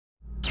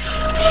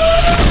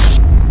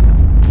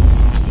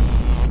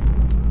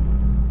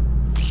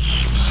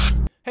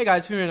Hey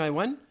guys,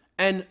 Fury91,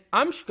 and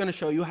I'm going to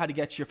show you how to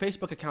get your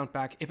Facebook account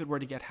back if it were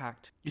to get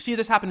hacked. You see,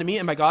 this happened to me,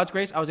 and by God's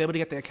grace, I was able to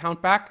get the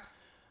account back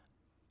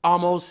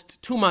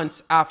almost 2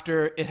 months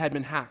after it had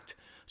been hacked.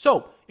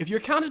 So, if your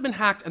account has been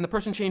hacked and the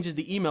person changes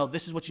the email,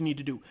 this is what you need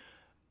to do.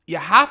 You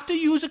have to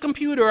use a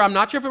computer. I'm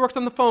not sure if it works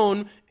on the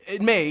phone.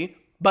 It may,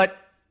 but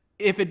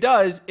if it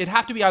does, it'd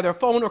have to be either a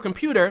phone or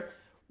computer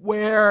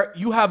where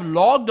you have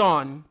logged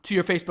on to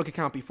your Facebook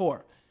account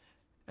before.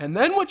 And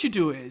then what you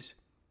do is,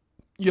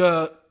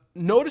 you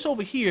notice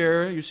over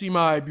here, you see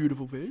my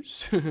beautiful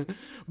face,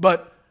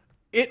 but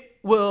it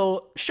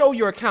will show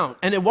your account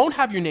and it won't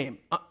have your name.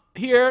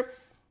 Here,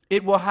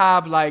 it will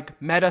have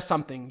like Meta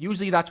something.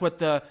 Usually that's what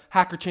the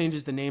hacker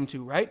changes the name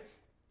to, right?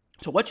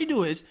 So what you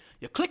do is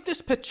you click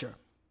this picture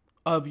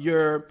of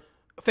your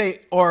face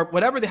or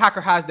whatever the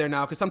hacker has there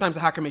now, because sometimes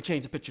the hacker may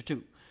change the picture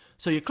too.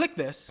 So you click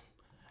this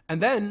and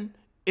then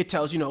it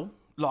tells you,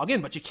 log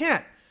in, but you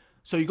can't.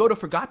 So you go to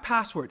forgot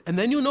password and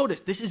then you'll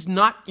notice this is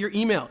not your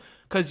email,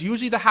 because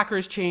usually the hacker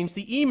has changed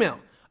the email.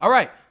 All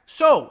right,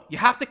 so you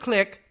have to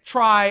click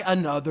try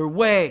another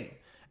way.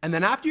 And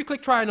then after you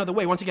click try another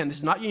way, once again, this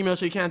is not your email,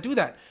 so you can't do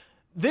that.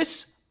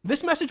 This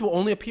message will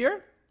only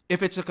appear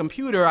if it's a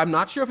computer. I'm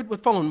not sure if it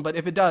would phone, but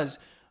if it does,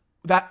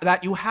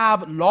 that you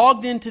have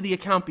logged into the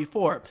account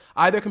before,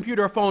 either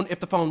computer or phone if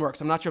the phone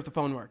works. I'm not sure if the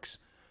phone works.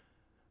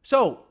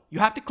 So you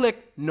have to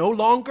click no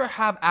longer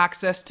have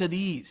access to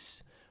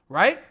these,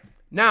 right?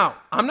 Now,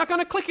 I'm not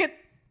gonna click it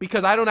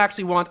because I don't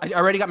actually want, I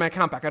already got my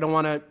account back. I don't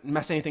wanna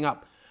mess anything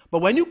up.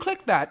 But when you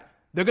click that,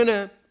 they're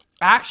gonna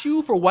ask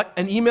you for what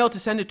an email to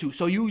send it to.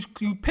 So you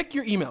pick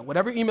your email,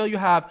 whatever email you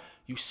have,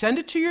 you send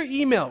it to your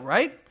email,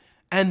 right?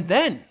 And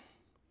then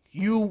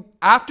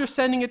after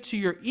sending it to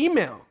your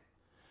email,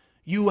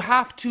 you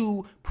have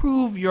to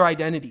prove your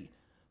identity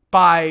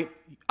by,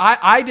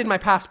 I did my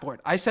passport.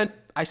 I sent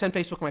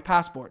Facebook my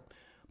passport,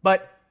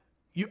 but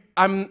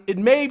it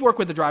may work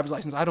with the driver's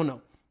license. I don't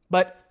know.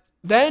 But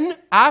then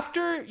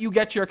after you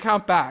get your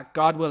account back,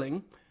 God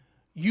willing,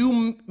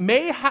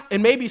 it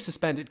may be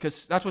suspended,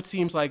 because that's what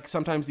seems like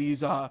sometimes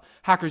these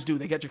hackers do.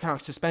 They get your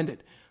account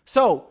suspended.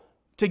 So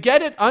to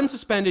get it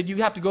unsuspended, you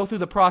have to go through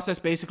the process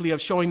basically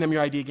of showing them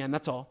your ID again.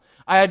 That's all.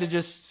 I had to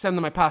just send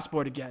them my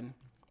passport again.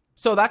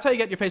 So that's how you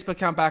get your Facebook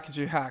account back if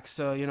you're hacked.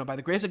 So, by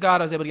the grace of God,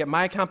 I was able to get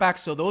my account back.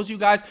 So those of you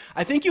guys,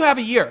 I think you have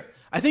a year.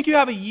 I think you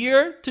have a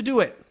year to do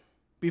it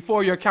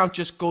before your account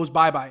just goes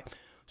bye-bye.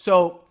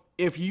 So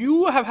if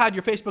you have had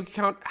your Facebook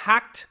account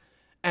hacked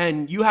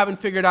and you haven't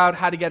figured out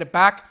how to get it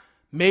back,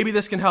 maybe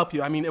this can help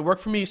you. I mean, it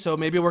worked for me, so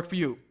maybe it worked for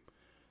you.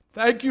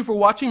 Thank you for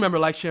watching. Remember,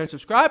 like, share, and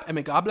subscribe, and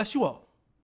may God bless you all.